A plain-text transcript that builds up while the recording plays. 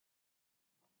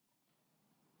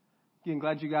Again,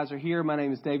 glad you guys are here. My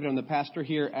name is David. I'm the pastor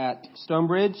here at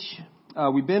Stonebridge.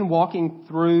 We've been walking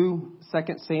through 2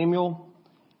 Samuel,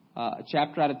 a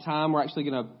chapter at a time. We're actually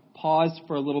going to pause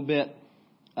for a little bit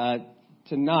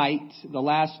tonight. The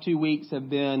last 2 weeks have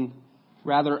been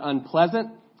rather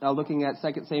unpleasant. Looking at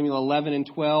 2 Samuel 11 and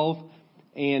 12,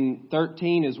 and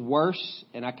 13 is worse,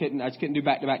 and I just couldn't do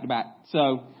back to back to back.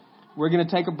 So we're going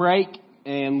to take a break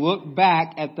and look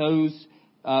back at those.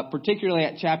 Particularly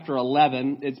at chapter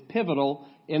 11, it's pivotal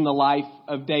in the life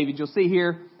of David. You'll see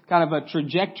here kind of a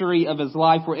trajectory of his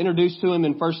life. We're introduced to him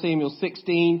in 1 Samuel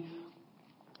 16.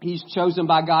 He's chosen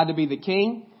by God to be the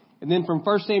king. And then from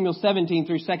 1 Samuel 17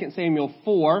 through 2 Samuel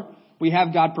 4, we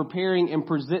have God preparing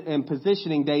and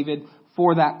positioning David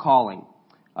for that calling.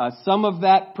 Some of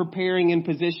that preparing and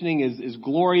positioning is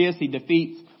glorious. He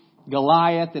defeats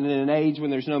Goliath, and in an age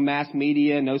when there's no mass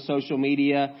media, no social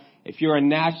media, if you're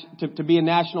to be a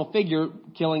national figure,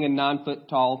 killing a 9-foot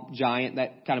tall giant,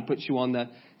 that kind of puts you on the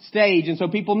stage. And so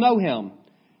people know him.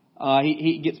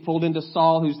 He gets pulled into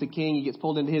Saul, who's the king. He gets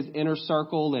pulled into his inner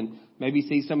circle and maybe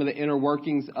sees some of the inner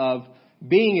workings of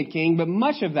being a king. But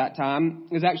much of that time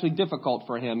is actually difficult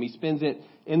for him. He spends it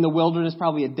in the wilderness,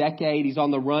 probably a decade. He's on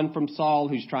the run from Saul,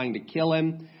 who's trying to kill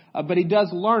him. But he does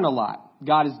learn a lot.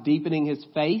 God is deepening his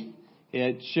faith.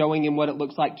 It's showing him what it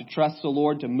looks like to trust the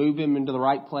Lord, to move him into the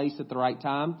right place at the right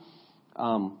time.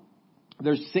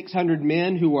 There's 600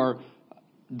 men who are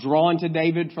drawn to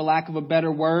David, for lack of a better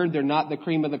word. They're not the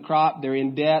cream of the crop. They're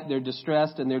in debt, they're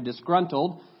distressed, and they're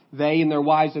disgruntled. They and their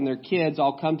wives and their kids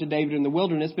all come to David in the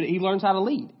wilderness, but he learns how to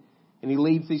lead. And he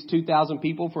leads these 2,000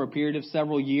 people for a period of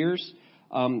several years.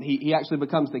 He actually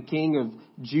becomes the king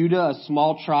of Judah, a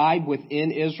small tribe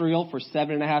within Israel, for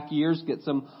 7.5 years, gets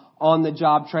them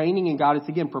on-the-job training, and God is,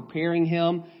 again, preparing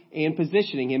him and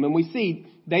positioning him. And we see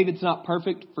David's not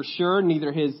perfect for sure,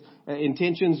 neither his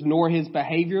intentions nor his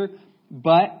behavior,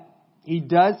 but he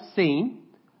does seem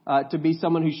to be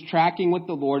someone who's tracking with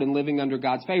the Lord and living under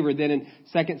God's favor. Then in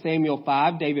 2 Samuel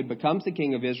 5, David becomes the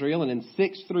king of Israel, and in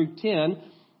 6 through 10,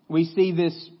 we see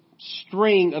this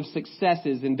string of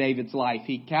successes in David's life.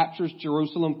 He captures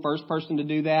Jerusalem, first person to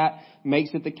do that,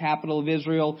 makes it the capital of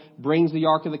Israel, brings the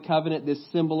Ark of the Covenant, this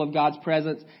symbol of God's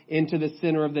presence, into the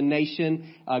center of the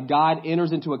nation. God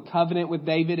enters into a covenant with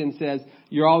David and says,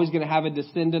 you're always going to have a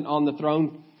descendant on the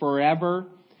throne forever.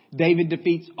 David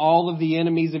defeats all of the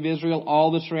enemies of Israel,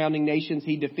 all the surrounding nations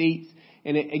he defeats.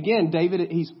 And again,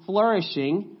 David, he's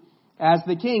flourishing as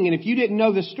the king. And if you didn't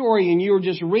know the story and you were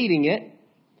just reading it,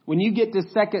 when you get to 2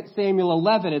 Samuel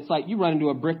 11, it's like you run into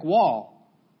a brick wall.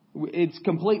 It's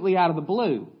completely out of the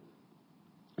blue.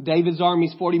 David's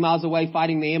army's 40 miles away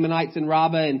fighting the Ammonites in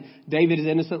Rabbah, and David is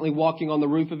innocently walking on the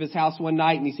roof of his house one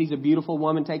night, and he sees a beautiful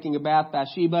woman taking a bath,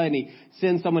 Bathsheba, and he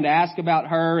sends someone to ask about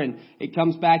her, and it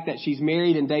comes back that she's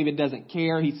married, and David doesn't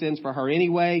care. He sends for her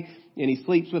anyway, and he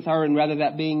sleeps with her, and rather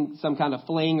that being some kind of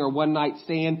fling or one-night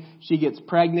stand, she gets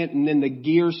pregnant, and then the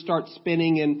gears start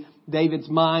spinning in David's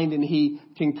mind, and he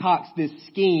concocts this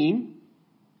scheme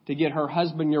to get her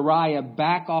husband Uriah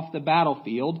back off the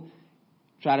battlefield,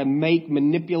 try to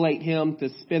manipulate him to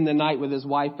spend the night with his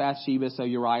wife Bathsheba so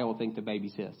Uriah will think the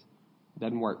baby's his.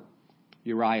 Doesn't work.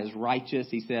 Uriah is righteous.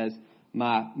 He says,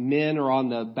 my men are on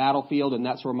the battlefield and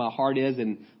that's where my heart is,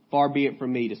 and far be it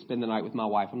from me to spend the night with my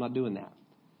wife. I'm not doing that.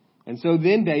 And so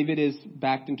then David is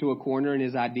backed into a corner, and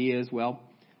his idea is, well,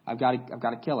 I've got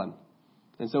to kill him.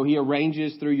 And so he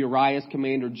arranges through Uriah's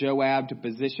commander Joab to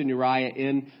position Uriah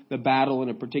in the battle in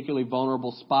a particularly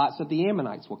vulnerable spot so that the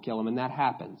Ammonites will kill him, and that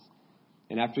happens.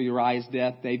 And after Uriah's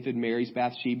death, David marries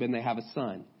Bathsheba, and they have a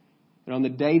son. And on the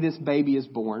day this baby is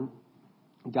born,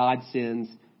 God sends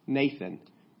Nathan,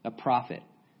 a prophet,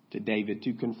 to David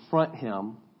to confront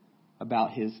him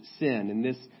about his sin. And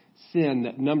this sin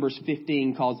that Numbers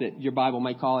 15 calls it, your Bible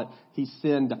may call it, he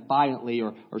sinned defiantly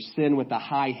or sin with a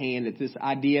high hand. It's this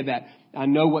idea that I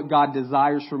know what God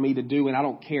desires for me to do, and I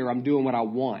don't care. I'm doing what I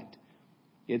want.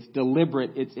 It's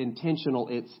deliberate. It's intentional.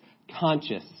 It's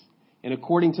conscious. And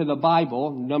according to the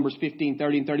Bible, Numbers 15,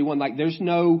 30, and 31, like there's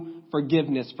no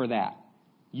forgiveness for that.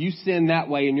 You sin that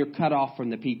way and you're cut off from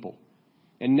the people.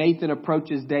 And Nathan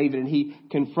approaches David and he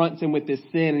confronts him with this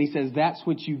sin, and he says, that's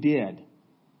what you did.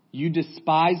 You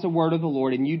despised the word of the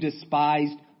Lord, and you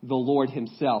despised the Lord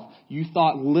himself. You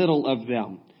thought little of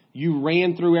them. You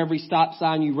ran through every stop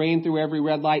sign. You ran through every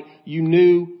red light. You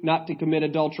knew not to commit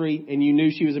adultery, and you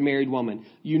knew she was a married woman.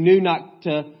 You knew not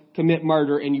to commit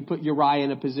murder, and you put Uriah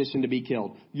in a position to be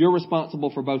killed. You're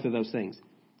responsible for both of those things.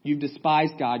 You've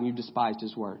despised God, and you've despised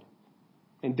his word.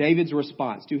 And David's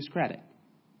response, to his credit,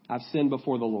 I've sinned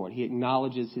before the Lord. He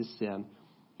acknowledges his sin.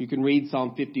 You can read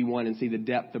Psalm 51 and see the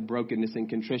depth of brokenness and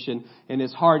contrition in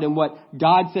his heart. And what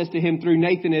God says to him through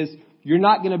Nathan is, you're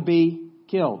not going to be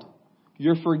killed.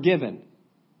 You're forgiven.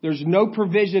 There's no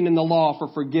provision in the law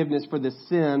for forgiveness for the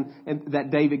sin that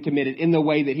David committed in the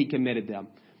way that he committed them.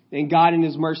 And God in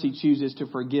his mercy chooses to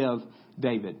forgive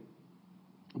David.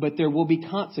 But there will be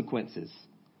consequences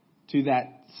to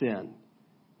that sin.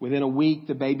 Within a week,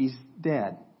 the baby's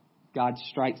dead. God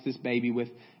strikes this baby with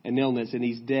an illness and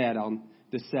he's dead on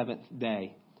the 7th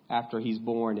day after he's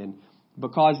born. And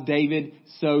because David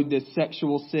sowed this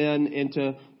sexual sin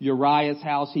into Uriah's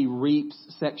house, he reaps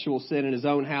sexual sin in his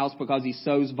own house. Because he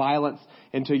sows violence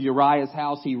into Uriah's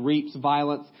house, he reaps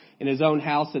violence in his own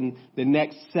house. And the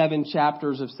next 7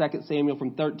 chapters of 2 Samuel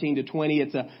from 13 to 20,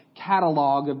 it's a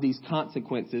catalog of these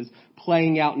consequences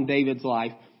playing out in David's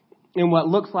life. And what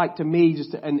looks like to me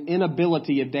just an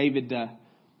inability of David to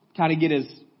kind of get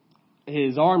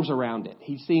his arms around it.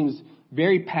 He seems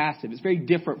very passive. It's very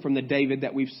different from the David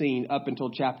that we've seen up until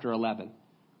chapter 11.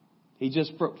 He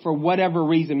just, for whatever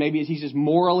reason, maybe he's just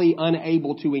morally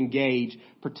unable to engage,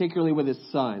 particularly with his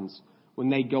sons, when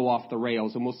they go off the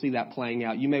rails. And we'll see that playing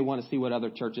out. You may want to see what other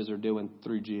churches are doing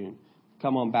through June.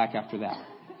 Come on back after that.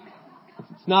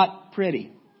 It's not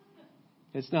pretty.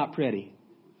 It's not pretty.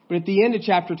 But at the end of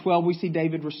chapter 12, we see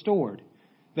David restored.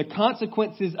 The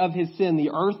consequences of his sin,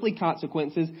 the earthly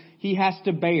consequences, he has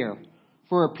to bear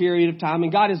for a period of time.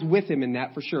 And God is with him in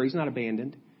that for sure. He's not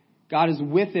abandoned. God is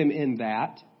with him in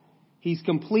that. He's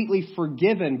completely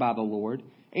forgiven by the Lord.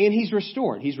 And he's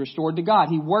restored. He's restored to God.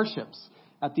 He worships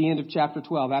at the end of chapter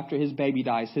 12. After his baby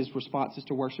dies, his response is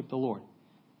to worship the Lord.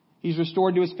 He's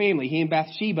restored to his family. He and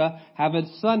Bathsheba have a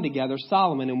son together,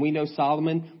 Solomon. And we know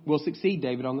Solomon will succeed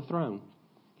David on the throne.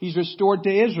 He's restored to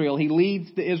Israel. He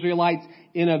leads the Israelites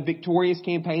in a victorious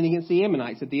campaign against the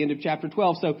Ammonites at the end of chapter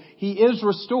 12. So he is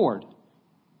restored.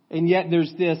 And yet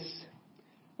there's this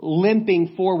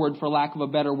limping forward, for lack of a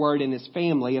better word, in his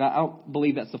family. And I don't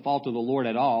believe that's the fault of the Lord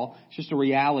at all. It's just a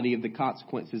reality of the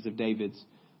consequences of David's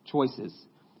choices.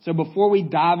 So before we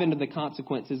dive into the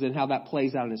consequences and how that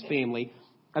plays out in his family,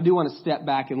 I do want to step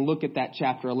back and look at that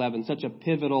chapter 11, such a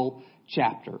pivotal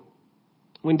chapter.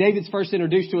 When David's first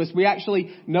introduced to us, we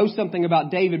actually know something about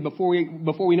David before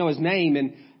we know his name.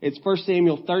 And it's 1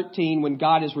 Samuel 13 when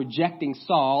God is rejecting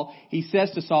Saul. He says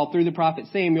to Saul through the prophet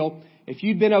Samuel, if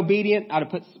you'd been obedient, I'd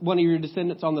have put one of your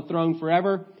descendants on the throne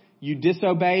forever. You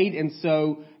disobeyed. And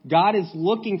so God is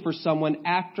looking for someone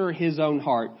after his own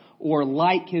heart, or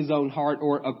like his own heart,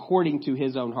 or according to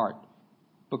his own heart,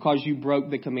 because you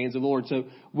broke the commands of the Lord. So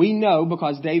we know,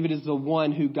 because David is the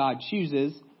one who God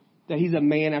chooses, that he's a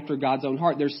man after God's own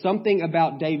heart. There's something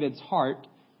about David's heart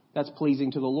that's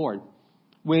pleasing to the Lord.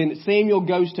 When Samuel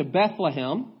goes to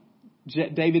Bethlehem,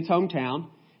 David's hometown,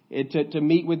 to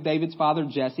meet with David's father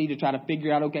Jesse to try to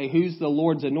figure out, okay, who's the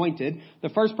Lord's anointed, the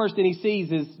first person he sees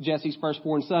is Jesse's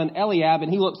firstborn son, Eliab,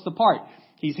 and he looks the part.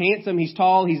 He's handsome, he's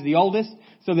tall, he's the oldest.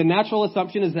 So the natural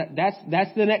assumption is that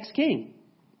that's the next king.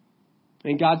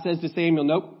 And God says to Samuel,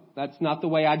 nope, that's not the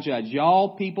way I judge.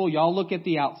 Y'all look at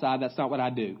the outside. That's not what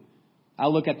I do. I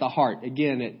look at the heart.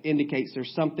 Again, it indicates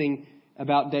there's something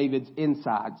about David's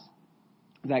insides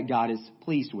that God is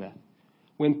pleased with.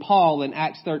 When Paul in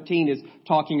Acts 13 is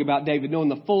talking about David, knowing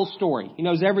the full story, he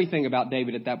knows everything about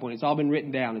David at that point. It's all been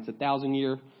written down. It's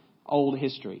 1,000-year-old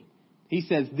history. He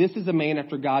says, this is a man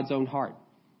after God's own heart.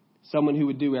 Someone who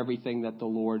would do everything that the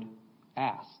Lord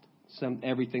asked.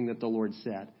 Everything that the Lord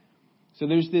said. So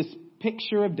there's this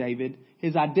picture of David,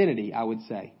 his identity, I would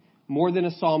say. More than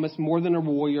a psalmist, more than a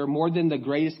warrior, more than the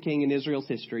greatest king in Israel's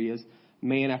history, is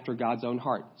man after God's own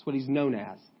heart. That's what he's known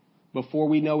as. Before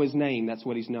we know his name, that's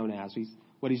what he's known as.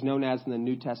 What he's known as in the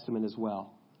New Testament as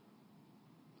well.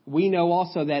 We know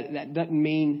also that doesn't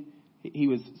mean he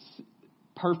was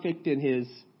perfect in his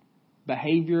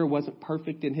behavior, wasn't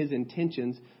perfect in his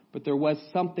intentions, but there was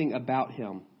something about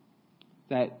him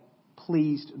that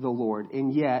pleased the Lord,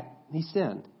 and yet he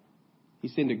sinned. He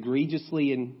sinned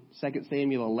egregiously in 2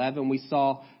 Samuel 11. We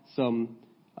saw some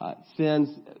sins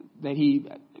that you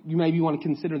maybe want to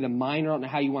consider them minor. I don't know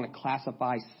how you want to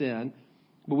classify sin.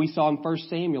 But we saw in 1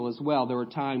 Samuel as well, there were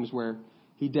times where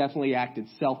he definitely acted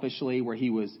selfishly, where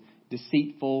he was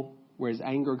deceitful, where his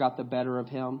anger got the better of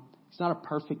him. He's not a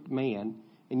perfect man,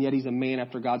 and yet he's a man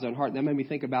after God's own heart. And that made me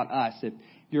think about us. If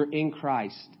you're in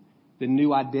Christ, the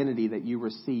new identity that you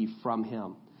receive from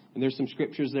him. And there's some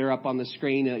scriptures there up on the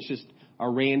screen, and it's just a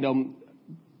random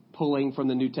pulling from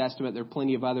the New Testament. There are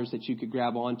plenty of others that you could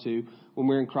grab onto. When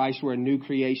we're in Christ, we're a new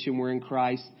creation. We're in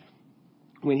Christ.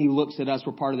 when he looks at us,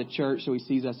 we're part of the church, so he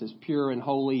sees us as pure and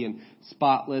holy and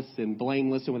spotless and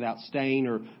blameless and without stain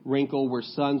or wrinkle. We're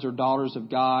sons or daughters of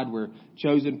God. We're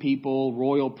chosen people,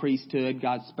 royal priesthood,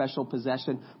 God's special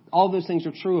possession. All those things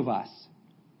are true of us.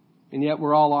 And yet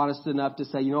we're all honest enough to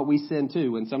say, you know what, we sin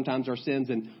too. And sometimes our sins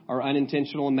are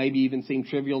unintentional and maybe even seem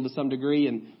trivial to some degree.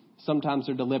 And sometimes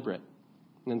they're deliberate.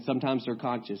 And sometimes they're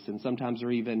conscious. And sometimes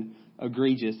they're even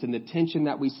egregious. And the tension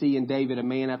that we see in David, a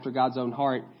man after God's own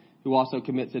heart, who also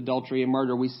commits adultery and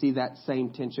murder, we see that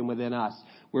same tension within us.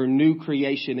 We're new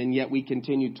creation, and yet we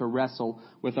continue to wrestle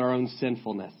with our own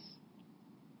sinfulness.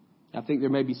 I think there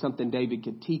may be something David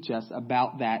could teach us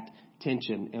about that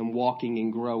tension and walking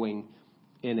and growing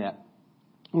in it.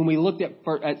 When we looked at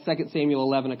 2 Samuel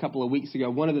 11 a couple of weeks ago,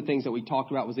 one of the things that we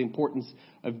talked about was the importance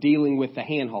of dealing with the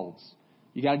handholds.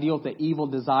 You got to deal with the evil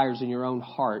desires in your own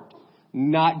heart,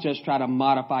 not just try to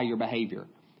modify your behavior.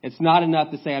 It's not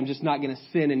enough to say, I'm just not going to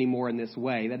sin anymore in this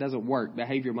way. That doesn't work,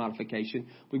 behavior modification.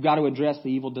 We've got to address the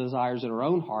evil desires in our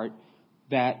own heart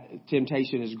that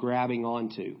temptation is grabbing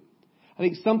onto. I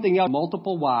think something else,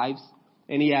 multiple wives,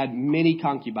 and he had many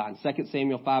concubines. 2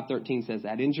 Samuel 5:13 says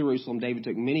that. In Jerusalem, David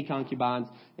took many concubines,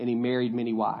 and he married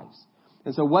many wives.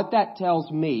 And so what that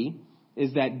tells me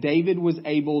is that David was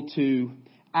able to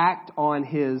act on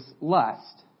his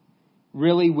lust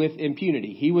really with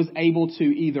impunity. He was able to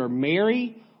either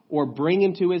marry or bring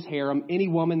into his harem any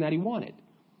woman that he wanted.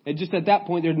 And just at that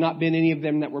point, there had not been any of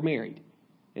them that were married.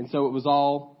 And so it was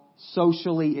all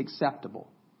socially acceptable.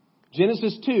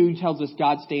 Genesis 2 tells us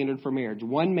God's standard for marriage.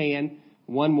 One man,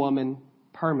 one woman,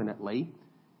 permanently.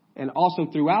 And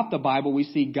also throughout the Bible, we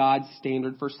see God's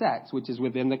standard for sex, which is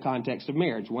within the context of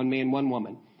marriage. One man, one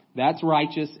woman. That's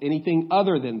righteous. Anything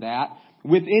other than that,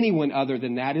 with anyone other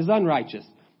than that, is unrighteous.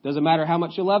 Doesn't matter how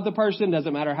much you love the person.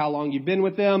 Doesn't matter how long you've been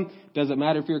with them. Doesn't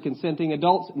matter if you're consenting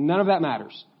adults. None of that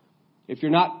matters. If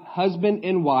you're not husband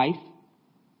and wife,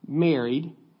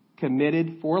 married,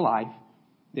 committed for life,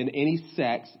 then any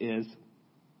sex is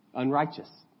unrighteous.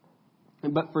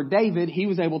 But for David, he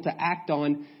was able to act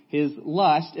on his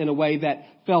lust in a way that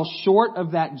fell short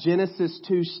of that Genesis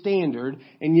 2 standard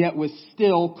and yet was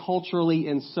still culturally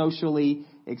and socially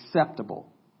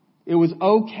acceptable. It was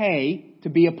okay to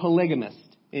be a polygamist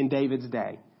in David's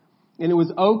day. And it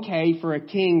was okay for a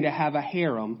king to have a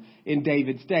harem in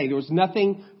David's day. There was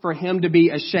nothing for him to be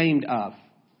ashamed of.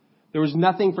 There was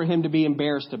nothing for him to be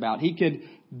embarrassed about. He could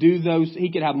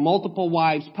have multiple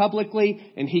wives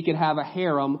publicly, and he could have a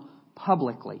harem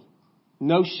publicly.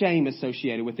 No shame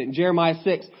associated with it. In Jeremiah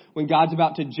 6, when God's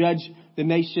about to judge the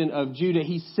nation of Judah,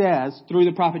 he says, through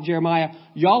the prophet Jeremiah,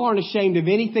 y'all aren't ashamed of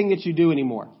anything that you do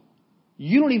anymore.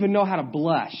 You don't even know how to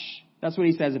blush. That's what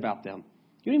he says about them.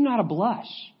 You don't even know how to blush.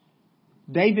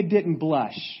 David didn't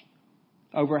blush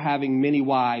over having many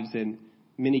wives and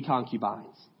many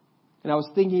concubines. And I was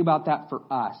thinking about that for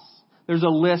us. There's a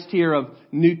list here of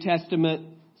New Testament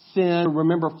sin.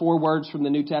 Remember 4 words from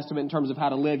the New Testament in terms of how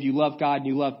to live. You love God and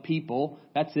you love people.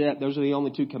 That's it. Those are the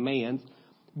only 2 commands.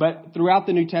 But throughout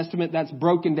the New Testament, that's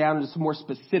broken down into some more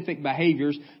specific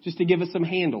behaviors just to give us some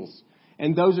handles.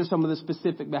 And those are some of the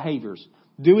specific behaviors.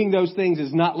 Doing those things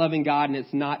is not loving God and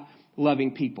it's not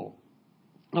loving people.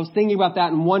 I was thinking about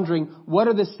that and wondering, what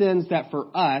are the sins that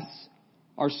for us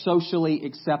are socially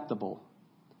acceptable?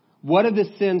 What are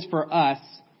the sins for us?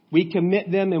 We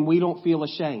commit them and we don't feel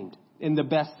ashamed, in the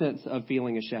best sense of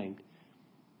feeling ashamed.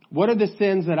 What are the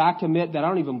sins that I commit that I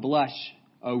don't even blush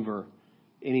over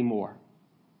anymore?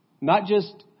 Not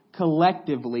just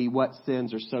collectively what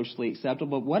sins are socially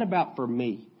acceptable, but what about for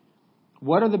me?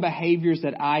 What are the behaviors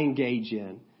that I engage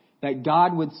in that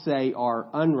God would say are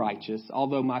unrighteous,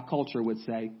 although my culture would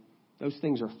say those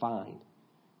things are fine?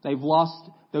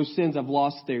 Those sins have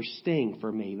lost their sting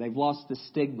for me. They've lost the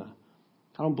stigma.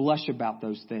 I don't blush about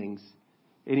those things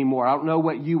anymore. I don't know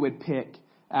what you would pick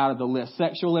out of the list.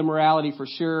 Sexual immorality, for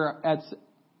sure. That's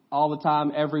all the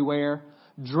time, everywhere.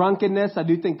 Drunkenness, I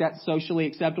do think that's socially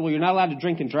acceptable. You're not allowed to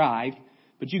drink and drive,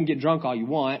 but you can get drunk all you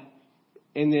want.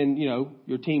 And then,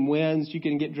 your team wins, you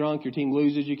can get drunk. Your team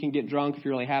loses, you can get drunk. If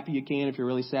you're really happy, you can. If you're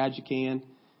really sad, you can.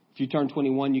 If you turn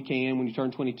 21, you can. When you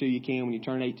turn 22, you can. When you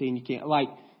turn 18, you can.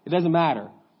 It doesn't matter.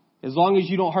 As long as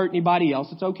you don't hurt anybody else,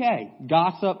 it's okay.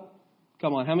 Gossip.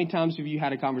 Come on, how many times have you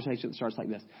had a conversation that starts like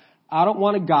this? I don't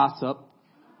want to gossip,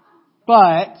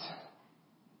 but...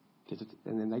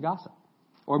 And then they gossip.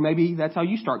 Or maybe that's how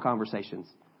you start conversations.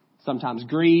 Sometimes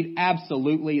greed,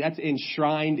 absolutely. That's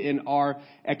enshrined in our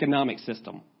economic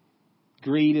system.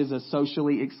 Greed is a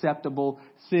socially acceptable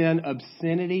sin.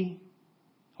 Obscenity,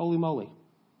 holy moly.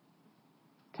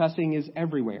 Cussing is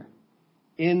everywhere.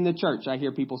 In the church, I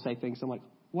hear people say things. I'm like,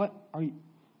 what are you?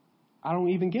 I don't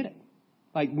even get it.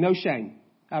 Like no shame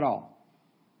at all.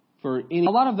 A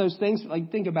lot of those things,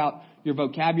 like think about your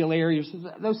vocabulary,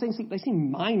 those things, they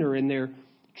seem minor and they're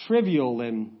trivial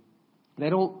and they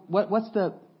don't,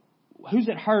 who's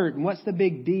it hurt and what's the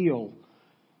big deal?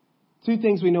 Two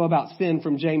things we know about sin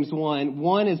from James 1.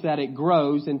 One is that it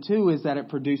grows, and two is that it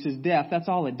produces death. That's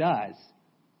all it does.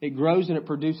 It grows and it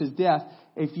produces death.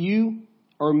 If you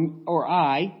or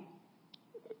I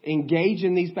engage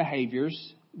in these behaviors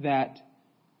that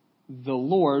the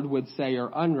Lord would say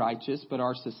are unrighteous, but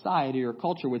our society or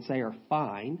culture would say are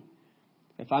fine,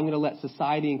 if I'm going to let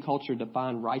society and culture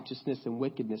define righteousness and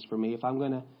wickedness for me, if I'm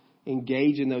going to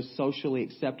engage in those socially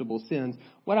acceptable sins,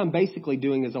 what I'm basically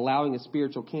doing is allowing a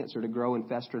spiritual cancer to grow and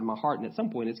fester in my heart, and at some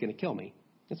point it's going to kill me.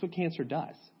 That's what cancer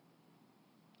does.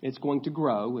 It's going to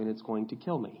grow and it's going to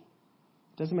kill me.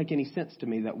 It doesn't make any sense to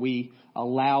me that we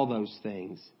allow those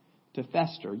things to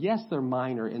fester. Yes, they're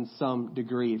minor in some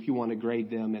degree if you want to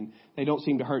grade them, and they don't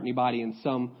seem to hurt anybody in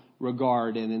some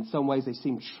regard, and in some ways they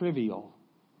seem trivial.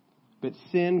 But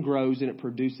sin grows and it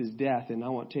produces death, and I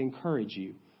want to encourage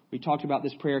you. We talked about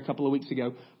this prayer a couple of weeks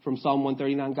ago from Psalm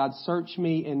 139. God, search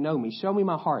me and know me. Show me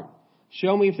my heart.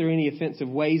 Show me if there are any offensive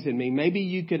ways in me. Maybe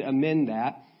you could amend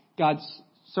that. God,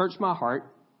 search my heart.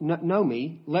 Know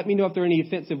me. Let me know if there are any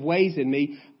offensive ways in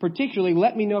me. Particularly,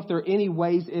 let me know if there are any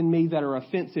ways in me that are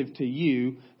offensive to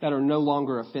you that are no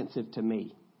longer offensive to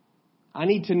me. I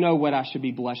need to know what I should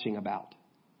be blushing about.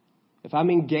 If I'm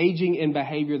engaging in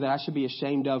behavior that I should be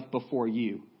ashamed of before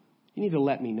you, you need to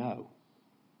let me know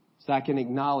so I can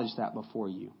acknowledge that before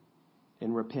you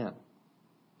and repent.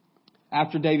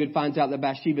 After David finds out that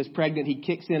Bathsheba is pregnant, he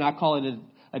kicks in, I call it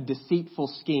a deceitful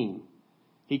scheme.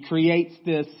 He creates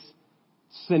this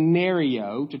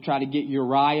scenario to try to get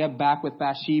Uriah back with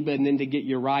Bathsheba and then to get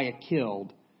Uriah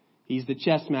killed. He's the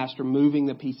chess master moving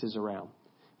the pieces around.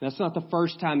 That's not the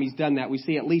first time he's done that. We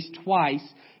see at least twice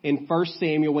in 1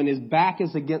 Samuel when his back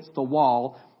is against the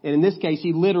wall. And in this case,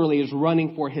 he literally is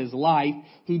running for his life.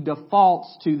 He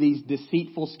defaults to these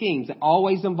deceitful schemes. It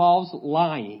always involves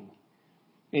lying.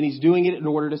 And he's doing it in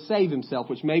order to save himself,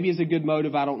 which maybe is a good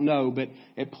motive, I don't know, but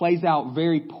it plays out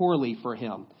very poorly for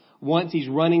him. Once he's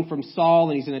running from Saul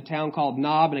and he's in a town called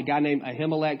Nob, and a guy named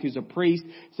Ahimelech, who's a priest,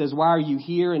 says, "Why are you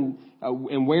here?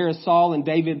 And where is Saul?" And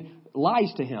David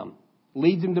lies to him,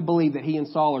 leads him to believe that he and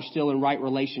Saul are still in right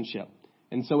relationship.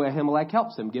 And so Ahimelech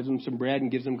helps him, gives him some bread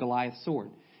and gives him Goliath's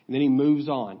sword. And then he moves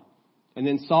on. And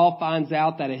then Saul finds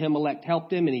out that Ahimelech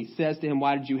helped him, and he says to him,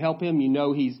 "Why did you help him? You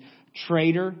know he's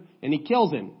traitor." And he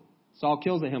kills him. Saul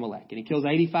kills Ahimelech, and he kills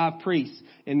 85 priests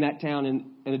in that town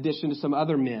in addition to some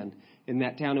other men in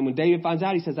that town. And when David finds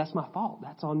out, he says, "That's my fault.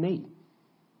 That's on me."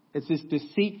 It's this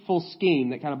deceitful scheme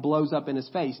that kind of blows up in his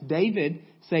face. David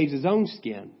saves his own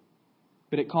skin,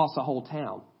 but it costs a whole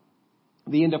town.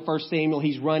 At the end of 1 Samuel,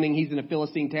 he's running. He's in a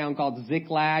Philistine town called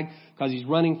Ziklag because he's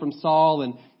running from Saul,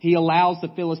 and he allows the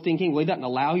Philistine king. Well, he doesn't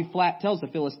allow. He flat tells the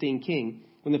Philistine king.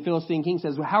 When the Philistine king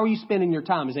says, "Well, how are you spending your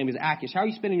time?" His name is Achish. "How are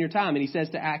you spending your time?" And he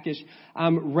says to Achish,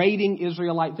 "I'm raiding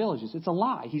Israelite villages." It's a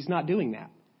lie. He's not doing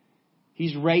that.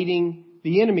 He's raiding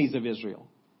the enemies of Israel.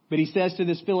 But he says to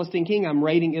this Philistine king, "I'm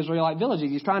raiding Israelite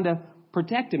villages." He's trying to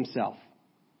protect himself.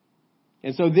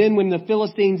 And so then when the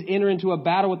Philistines enter into a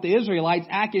battle with the Israelites,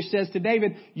 Achish says to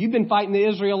David, "You've been fighting the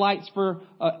Israelites for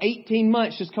 18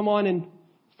 months. Just come on and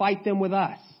fight them with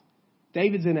us."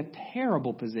 David's in a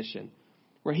terrible position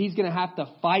where he's going to have to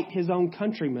fight his own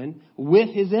countrymen with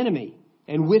his enemy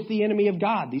and with the enemy of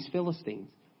God, these Philistines.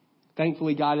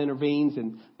 Thankfully, God intervenes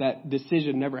and that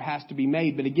decision never has to be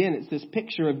made. But again, it's this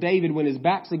picture of David when his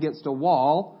back's against a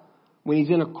wall, when he's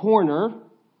in a corner,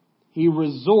 he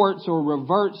resorts or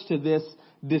reverts to this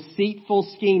deceitful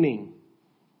scheming.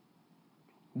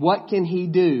 What can he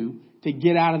do to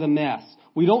get out of the mess?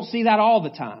 We don't see that all the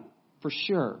time, for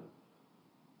sure.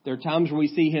 There are times where we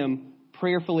see him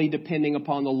prayerfully depending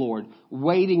upon the Lord,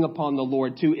 waiting upon the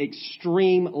Lord to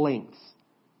extreme lengths.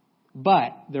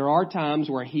 But there are times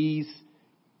where he's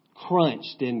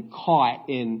crunched and caught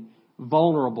and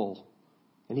vulnerable,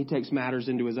 and he takes matters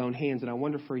into his own hands. And I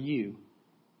wonder for you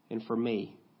and for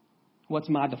me, what's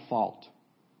my default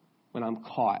when I'm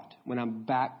caught, when I'm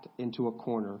backed into a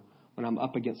corner, when I'm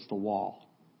up against the wall?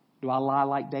 Do I lie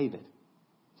like David?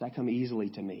 Does that come easily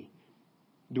to me?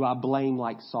 Do I blame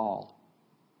like Saul?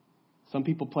 Some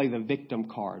people play the victim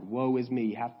card. Woe is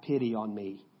me. Have pity on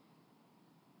me.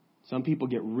 Some people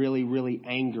get really, really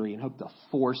angry and hope the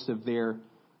force of their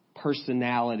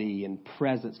personality and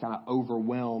presence kind of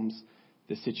overwhelms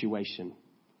the situation.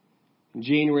 In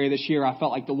January of this year, I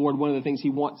felt like the Lord, one of the things He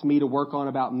wants me to work on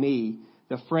about me,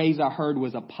 the phrase I heard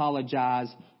was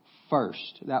apologize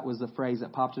first. That was the phrase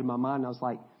that popped into my mind. I was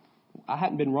like, I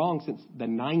hadn't been wrong since the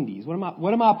 90s.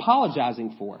 What am I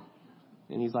apologizing for?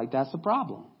 And he's like, that's the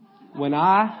problem. When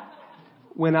I'm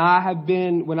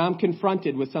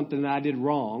confronted with something that I did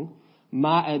wrong,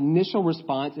 my initial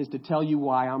response is to tell you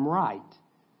why I'm right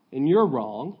and you're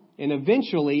wrong. And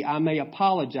eventually I may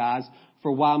apologize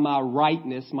for why my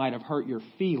rightness might have hurt your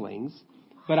feelings,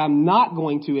 but I'm not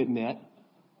going to admit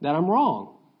that I'm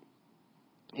wrong.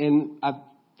 And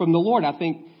from the Lord, I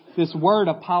think this word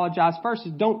apologize first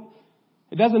is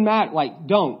it doesn't matter. Like,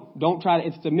 don't try to,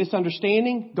 if it's a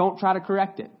misunderstanding, don't try to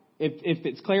correct it. If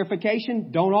it's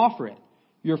clarification, don't offer it.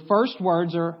 Your first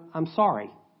words are, I'm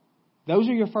sorry. Those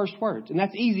are your first words. And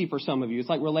that's easy for some of you. It's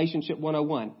like relationship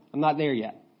 101. I'm not there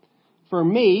yet. For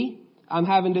me, I'm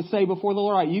having to say before the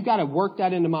Lord, all right, you got to work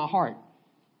that into my heart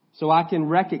so I can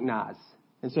recognize.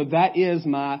 And so that is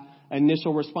my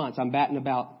initial response. I'm batting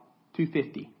about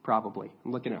 250, probably.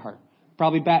 I'm looking at her.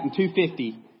 Probably batting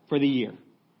 250 for the year,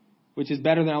 which is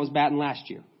better than I was batting last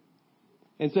year.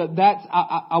 And so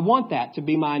I want that to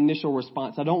be my initial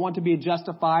response. I don't want to be a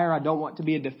justifier. I don't want to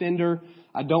be a defender.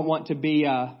 I don't want to be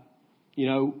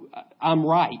I'm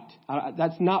right.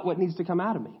 That's not what needs to come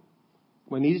out of me.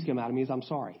 What needs to come out of me is I'm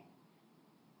sorry.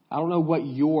 I don't know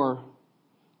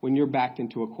when you're backed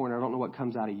into a corner, I don't know what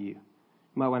comes out of you.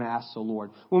 You might want to ask the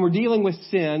Lord. When we're dealing with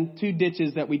sin, two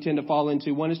ditches that we tend to fall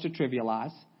into. One is to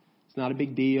trivialize. It's not a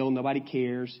big deal. Nobody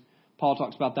cares. Paul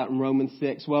talks about that in Romans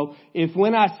 6. Well, if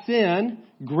when I sin,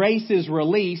 grace is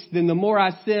released, then the more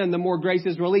I sin, the more grace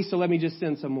is released. So let me just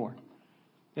sin some more.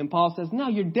 And Paul says, no,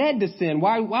 you're dead to sin.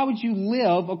 Why would you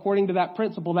live according to that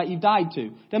principle that you died to?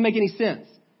 Doesn't make any sense.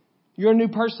 You're a new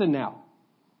person now.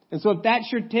 And so if that's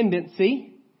your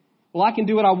tendency, well, I can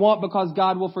do what I want because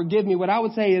God will forgive me. What I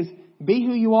would say is be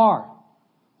who you are.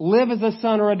 Live as a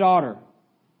son or a daughter.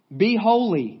 Be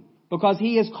holy because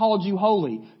He has called you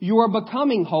holy. You are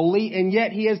becoming holy, and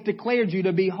yet He has declared you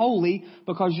to be holy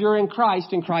because you're in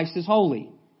Christ and Christ is holy.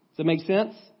 Does that make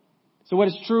sense? So what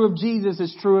is true of Jesus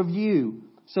is true of you.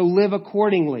 So live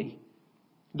accordingly.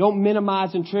 Don't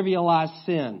minimize and trivialize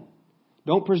sin.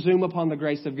 Don't presume upon the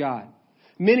grace of God.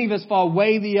 Many of us fall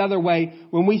way the other way.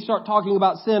 When we start talking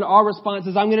about sin, our response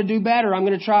is, I'm going to do better. I'm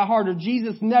going to try harder.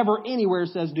 Jesus never anywhere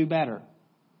says do better.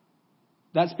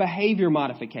 That's behavior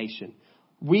modification.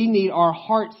 We need our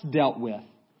hearts dealt with.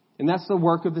 And that's the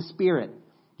work of the Spirit.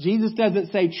 Jesus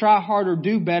doesn't say try harder,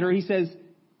 do better. He says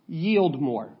yield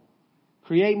more.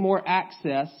 Create more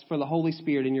access for the Holy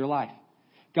Spirit in your life.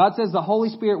 God says the Holy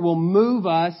Spirit will move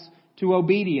us to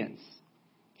obedience.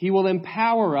 He will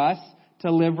empower us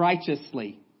to live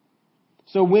righteously.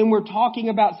 So when we're talking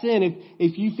about sin,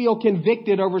 if you feel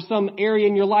convicted over some area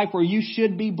in your life where you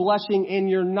should be blushing and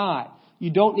you're not,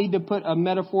 you don't need to put a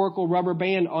metaphorical rubber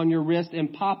band on your wrist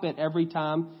and pop it every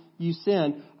time you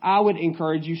sin. I would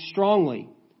encourage you strongly.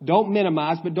 Don't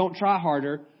minimize, but don't try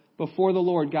harder. Before the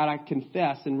Lord, God, I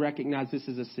confess and recognize this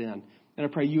is a sin. And I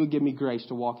pray you would give me grace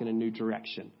to walk in a new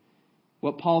direction.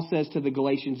 What Paul says to the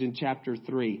Galatians in chapter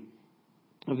 3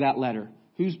 of that letter.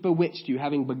 Who's bewitched you,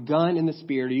 having begun in the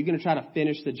Spirit? Are you going to try to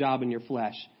finish the job in your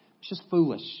flesh? It's just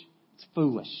foolish. It's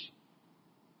foolish.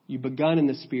 You've begun in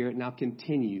the Spirit, now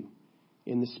continue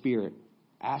in the Spirit,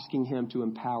 asking Him to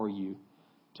empower you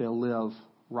to live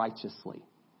righteously.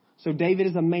 So David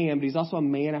is a man, but he's also a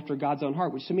man after God's own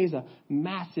heart, which to me is a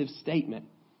massive statement.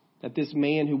 That this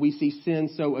man who we see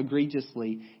sin so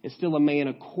egregiously is still a man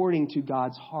according to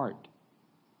God's heart.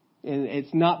 And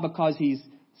it's not because he's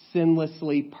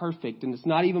sinlessly perfect. And it's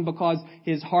not even because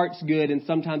his heart's good and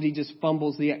sometimes he just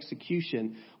fumbles the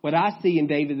execution. What I see in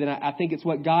David, and I think it's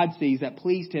what God sees that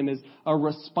pleased Him, is a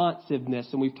responsiveness.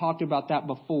 And we've talked about that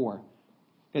before.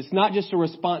 It's not just a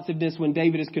responsiveness when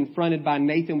David is confronted by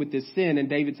Nathan with his sin and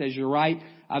David says, you're right,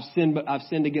 I've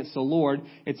sinned against the Lord.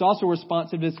 It's also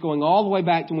responsiveness going all the way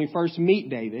back to when we first meet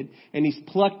David and he's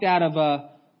plucked out of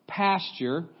a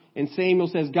pasture and Samuel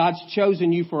says, God's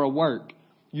chosen you for a work.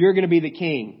 You're going to be the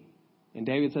king. And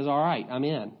David says, all right, I'm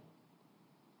in.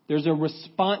 There's a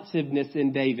responsiveness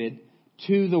in David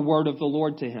to the word of the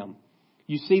Lord to him.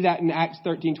 You see that in Acts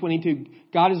 13:22.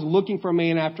 God is looking for a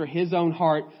man after His own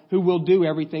heart who will do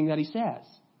everything that He says.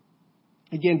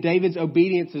 Again, David's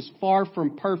obedience is far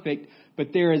from perfect,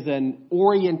 but there is an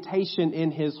orientation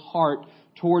in his heart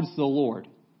towards the Lord.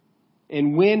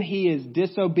 And when he is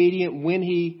disobedient, when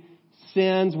he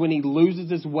sins, when he loses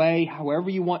his way, however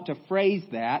you want to phrase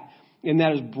that, and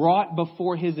that is brought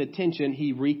before his attention,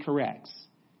 he recorrects.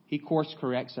 He course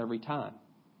corrects every time.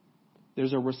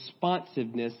 There's a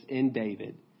responsiveness in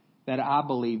David that I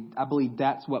believe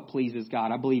that's what pleases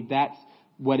God. I believe that's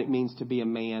what it means to be a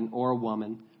man or a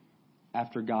woman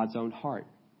after God's own heart.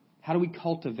 How do we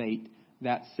cultivate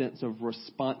that sense of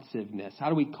responsiveness? How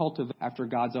do we cultivate after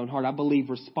God's own heart? I believe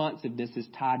responsiveness is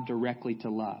tied directly to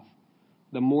love.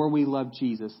 The more we love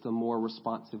Jesus, the more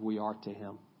responsive we are to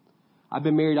him. I've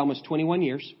been married almost 21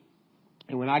 years.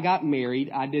 And when I got married,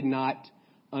 I did not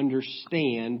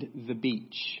understand the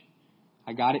beach.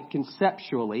 I got it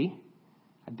conceptually.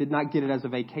 I did not get it as a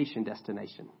vacation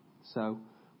destination. So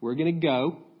we're going to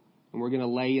go and we're going to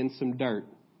lay in some dirt.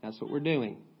 That's what we're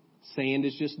doing. Sand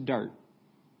is just dirt.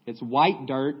 It's white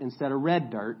dirt instead of red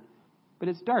dirt, but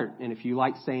it's dirt. And if you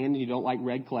like sand and you don't like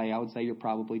red clay, I would say you're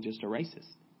probably just a racist.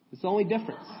 It's the only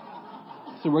difference.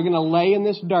 So we're going to lay in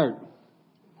this dirt.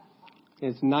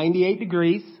 It's 98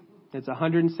 degrees. It's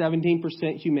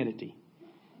 117% humidity.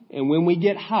 And when we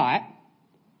get hot,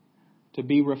 to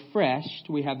be refreshed,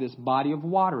 we have this body of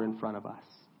water in front of us.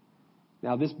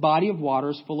 Now, this body of water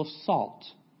is full of salt.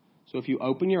 So if you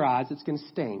open your eyes, it's going to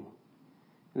sting.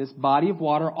 And this body of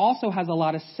water also has a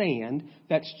lot of sand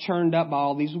that's churned up by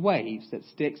all these waves that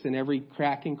sticks in every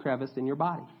crack and crevice in your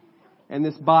body. And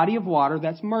this body of water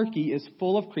that's murky is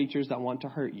full of creatures that want to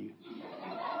hurt you.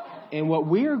 And what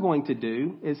we're going to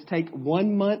do is take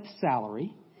 1 month's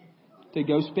salary to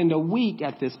go spend a week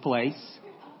at this place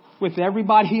with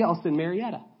everybody else in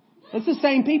Marietta. It's the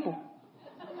same people.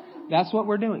 That's what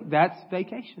we're doing. That's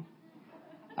vacation.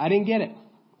 I didn't get it.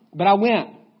 But I went.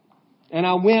 And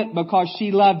I went because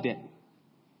she loved it.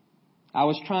 I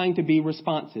was trying to be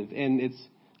responsive. And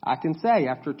I can say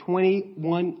after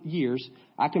 21 years,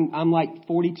 I'm like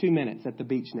 42 minutes at the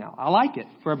beach now. I like it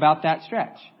for about that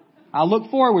stretch. I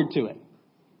look forward to it.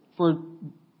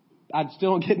 I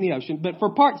still don't get in the ocean, but for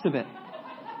parts of it.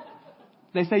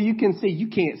 They say you can see. You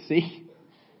can't see.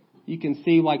 You can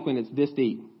see like when it's this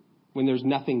deep, when there's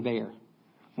nothing there.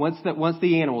 Once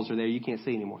the animals are there, you can't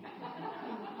see anymore.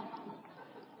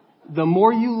 The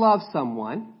more you love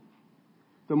someone,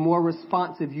 the more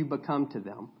responsive you become to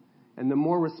them. And the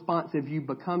more responsive you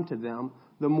become to them,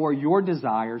 the more your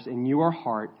desires and your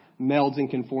heart melds and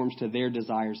conforms to their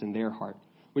desires and their heart,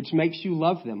 which makes you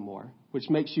love them more, which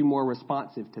makes you more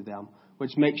responsive to them,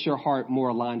 which makes your heart more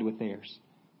aligned with theirs,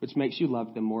 which makes you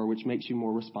love them more, which makes you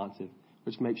more responsive,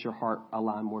 which makes your heart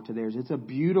align more to theirs. It's a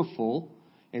beautiful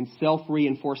and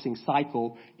self-reinforcing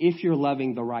cycle if you're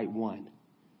loving the right one.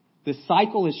 The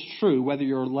cycle is true whether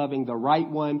you're loving the right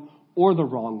one or the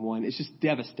wrong one. It's just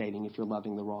devastating if you're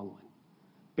loving the wrong one.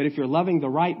 But if you're loving the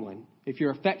right one, if your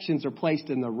affections are placed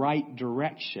in the right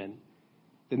direction,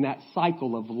 then that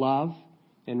cycle of love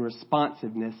and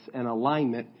responsiveness and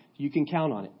alignment, you can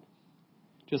count on it.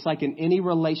 Just like in any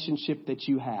relationship that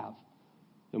you have,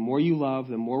 the more you love,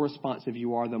 the more responsive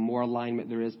you are, the more alignment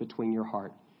there is between your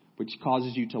heart, which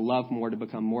causes you to love more, to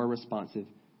become more responsive,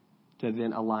 to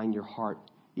then align your heart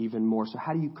even more. So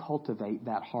how do you cultivate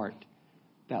that heart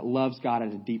that loves God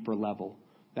at a deeper level,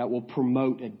 that will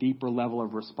promote a deeper level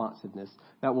of responsiveness,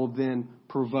 that will then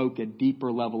provoke a deeper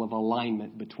level of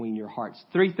alignment between your hearts?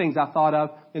 3 things I thought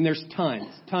of, and there's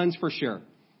tons for sure.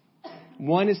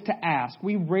 One is to ask.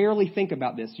 We rarely think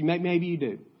about this. Maybe you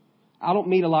do. I don't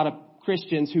meet a lot of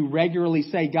Christians who regularly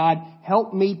say, God,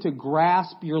 help me to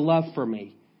grasp your love for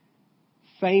me.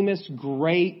 Famous,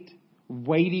 great,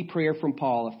 weighty prayer from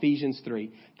Paul, Ephesians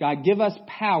 3. God, give us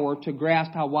power to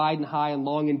grasp how wide and high and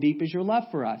long and deep is your love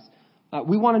for us.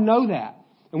 We want to know that.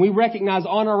 And we recognize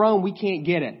on our own we can't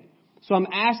get it. So I'm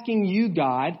asking you,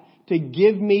 God, to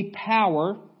give me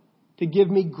power, to give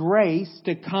me grace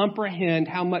to comprehend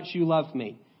how much you love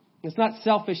me. It's not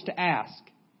selfish to ask.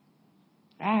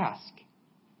 Ask.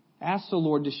 Ask the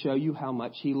Lord to show you how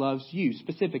much he loves you,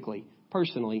 specifically,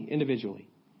 personally, individually.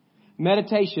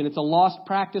 Meditation, it's a lost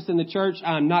practice in the church.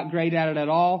 I'm not great at it at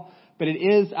all, but it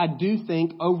is, I do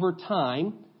think, over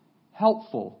time,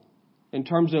 helpful in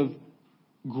terms of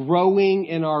growing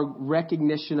in our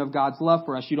recognition of God's love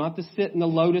for us. You don't have to sit in the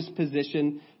lotus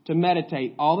position to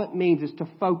meditate. All it means is to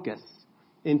focus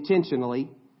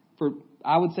intentionally for,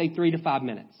 I would say, 3 to 5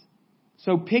 minutes.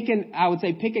 So pick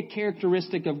a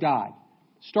characteristic of God.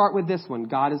 Start with this one.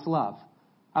 God is love.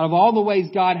 Out of all the ways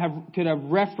God could have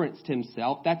referenced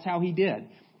himself, that's how he did.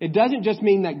 It doesn't just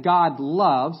mean that God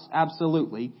loves,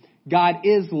 absolutely. God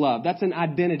is love. That's an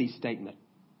identity statement.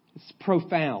 It's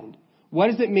profound. What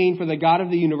does it mean for the God of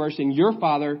the universe and your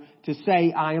Father to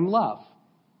say, I am love?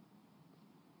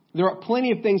 There are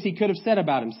plenty of things he could have said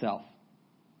about himself.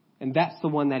 And that's the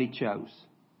one that he chose.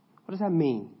 What does that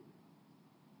mean?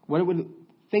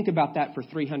 Think about that for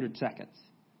 300 seconds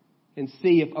and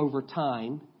see if over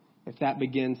time, if that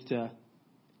begins to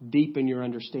deepen your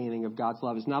understanding of God's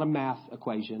love. It's not a math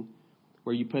equation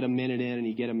where you put a minute in and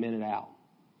you get a minute out.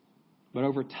 But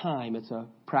over time, it's a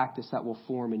practice that will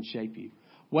form and shape you.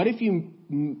 What if you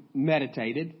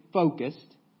meditated,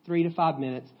 focused, 3 to 5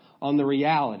 minutes on the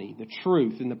reality, the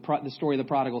truth in the story of the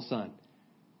prodigal son?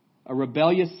 A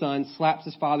rebellious son slaps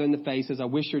his father in the face, says, "I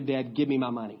wish you're dead, give me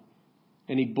my money."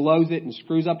 And he blows it and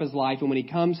screws up his life. And when he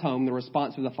comes home, the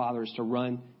response of the father is to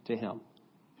run to him.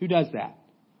 Who does that?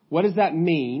 What does that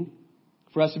mean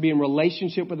for us to be in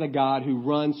relationship with a God who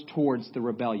runs towards the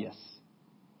rebellious?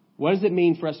 What does it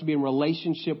mean for us to be in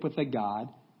relationship with a God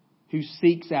who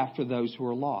seeks after those who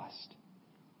are lost,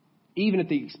 even at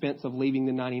the expense of leaving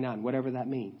the 99, whatever that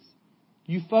means?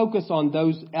 You focus on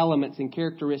those elements and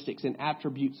characteristics and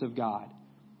attributes of God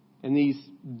in these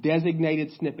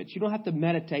designated snippets. You don't have to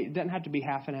meditate. It doesn't have to be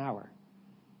half an hour.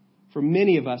 For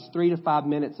many of us, 3 to 5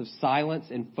 minutes of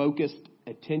silence and focused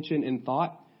attention and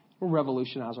thought will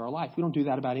revolutionize our life. We don't do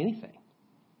that about anything.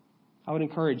 I would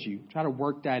encourage you, try to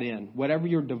work that in. Whatever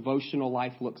your devotional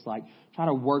life looks like, try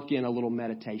to work in a little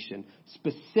meditation,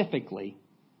 specifically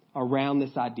around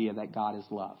this idea that God is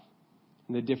love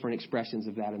and the different expressions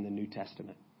of that in the New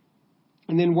Testament.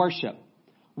 And then worship.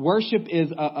 Worship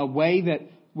is a way that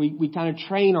we kind of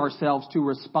train ourselves to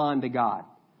respond to God.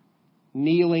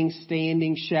 Kneeling,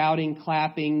 standing, shouting,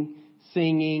 clapping,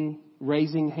 singing,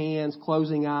 raising hands,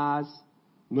 closing eyes,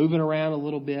 moving around a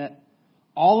little bit.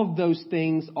 All of those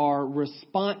things are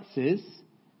responses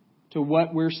to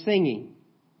what we're singing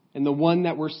and the one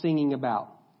that we're singing about.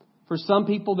 For some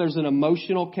people, there's an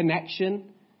emotional connection,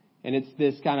 and it's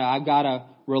this kind of, I've got to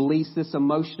release this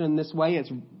emotion in this way.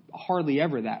 It's hardly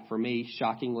ever that for me,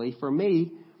 shockingly. For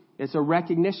me, it's a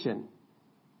recognition.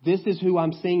 This is who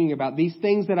I'm singing about. These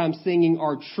things that I'm singing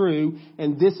are true,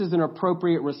 and this is an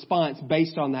appropriate response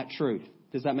based on that truth.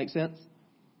 Does that make sense?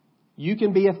 You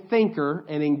can be a thinker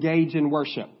and engage in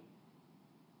worship.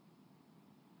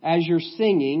 As you're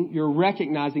singing, you're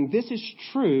recognizing this is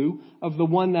true of the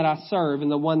one that I serve and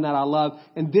the one that I love,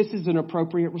 and this is an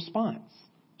appropriate response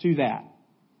to that.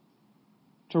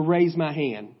 To raise my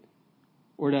hand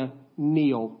or to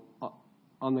kneel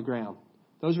on the ground.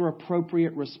 Those are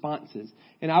appropriate responses.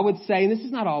 And I would say, and this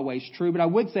is not always true, but I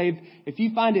would say if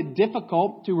you find it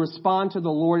difficult to respond to the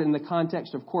Lord in the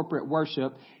context of corporate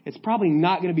worship, it's probably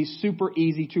not going to be super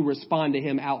easy to respond to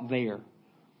Him out there,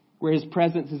 where His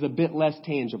presence is a bit less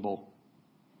tangible.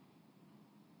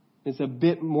 It's a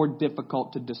bit more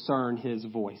difficult to discern His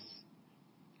voice.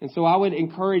 And so I would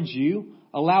encourage you,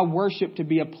 allow worship to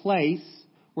be a place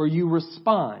where you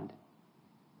respond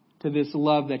to this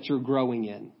love that you're growing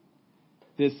in.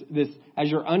 This, as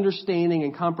your understanding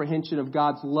and comprehension of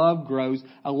God's love grows,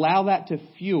 allow that to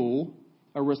fuel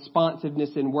a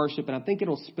responsiveness in worship, and I think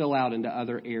it'll spill out into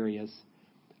other areas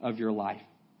of your life.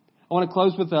 I want to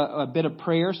close with a bit of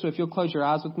prayer, so if you'll close your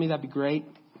eyes with me, that'd be great.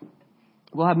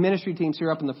 We'll have ministry teams here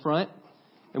up in the front,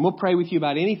 and we'll pray with you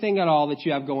about anything at all that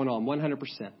you have going on,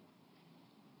 100%.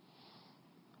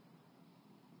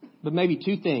 But maybe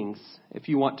two things, if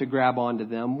you want to grab onto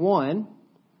them. One,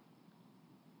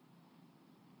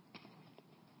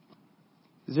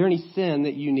 is there any sin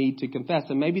that you need to confess?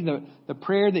 And maybe the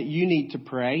prayer that you need to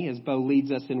pray, as Bo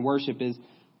leads us in worship, is,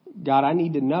 God, I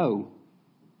need to know.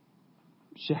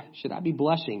 Should I be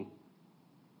blushing?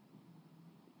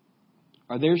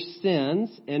 Are there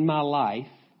sins in my life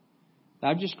that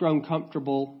I've just grown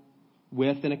comfortable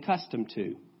with and accustomed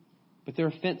to, but they're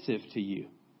offensive to you?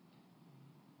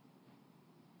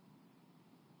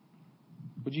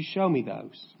 Would you show me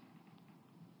those?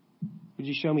 Would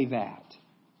you show me that?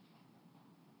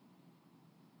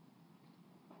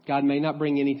 God may not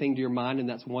bring anything to your mind, and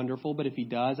that's wonderful, but if He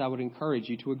does, I would encourage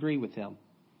you to agree with Him.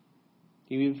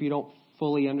 Even if you don't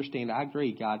fully understand, I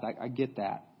agree, God, I get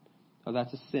that. Oh,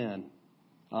 that's a sin.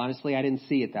 Honestly, I didn't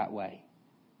see it that way.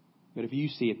 But if you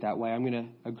see it that way, I'm going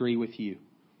to agree with you.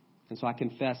 And so I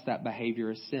confess that behavior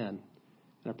as sin.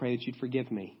 And I pray that you'd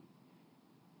forgive me.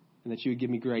 And that you would give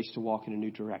me grace to walk in a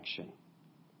new direction.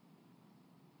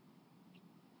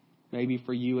 Maybe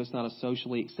for you it's not a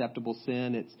socially acceptable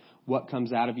sin. It's what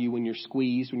comes out of you when you're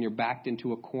squeezed, when you're backed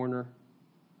into a corner.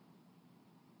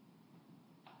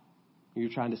 You're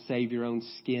trying to save your own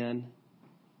skin.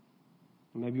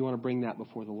 Maybe you want to bring that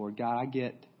before the Lord. God,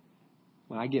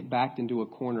 when I get backed into a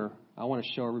corner, I want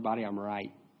to show everybody I'm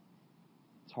right.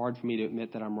 It's hard for me to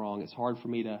admit that I'm wrong. It's hard for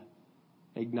me to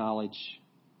acknowledge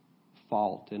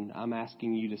fault. And I'm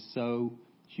asking you to sow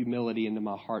humility into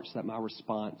my heart so that my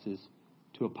response is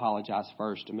to apologize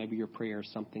first. And maybe your prayer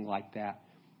is something like that.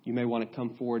 You may want to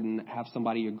come forward and have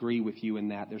somebody agree with you in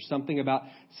that. There's something about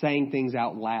saying things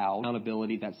out loud,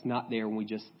 accountability, that's not there when we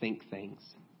just think things.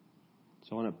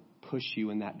 So I want to push you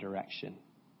in that direction.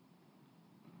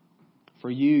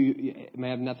 For you, it may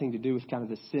have nothing to do with kind of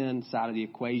the sin side of the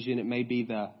equation. It may be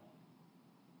the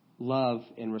love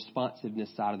and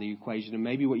responsiveness side of the equation. And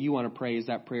maybe what you want to pray is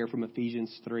that prayer from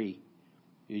Ephesians 3.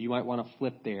 You might want to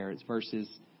flip there. It's verses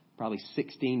probably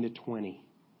 16 to 20.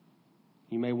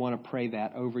 You may want to pray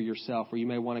that over yourself, or you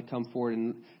may want to come forward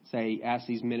and say, ask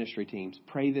these ministry teams,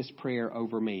 pray this prayer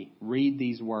over me. Read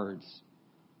these words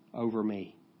over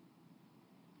me.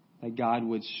 That God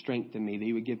would strengthen me, that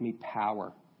He would give me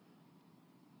power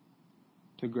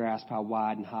to grasp how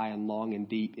wide and high and long and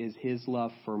deep is His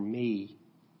love for me.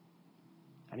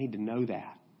 I need to know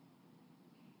that.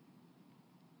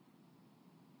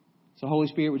 So Holy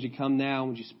Spirit, would you come now?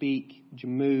 Would you speak? Would you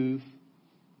move?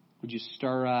 Would you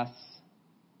stir us?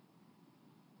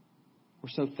 We're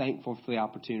so thankful for the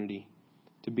opportunity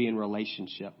to be in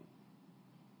relationship.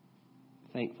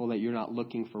 Thankful that you're not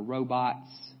looking for robots.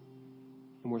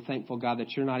 And we're thankful, God,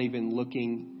 that you're not even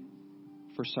looking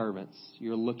for servants.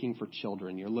 You're looking for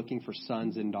children. You're looking for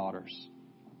sons and daughters.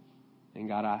 And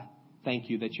God, I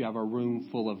thank you that you have a room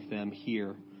full of them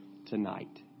here tonight.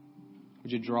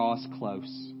 Would you draw us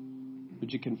close?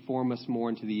 Would you conform us more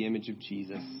into the image of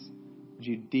Jesus? Would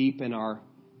you deepen our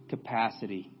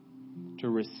capacity to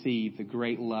receive the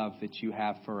great love that you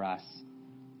have for us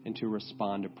and to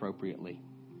respond appropriately?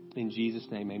 In Jesus'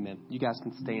 name, amen. You guys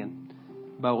can stand.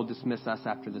 Bo will dismiss us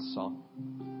after this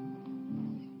song.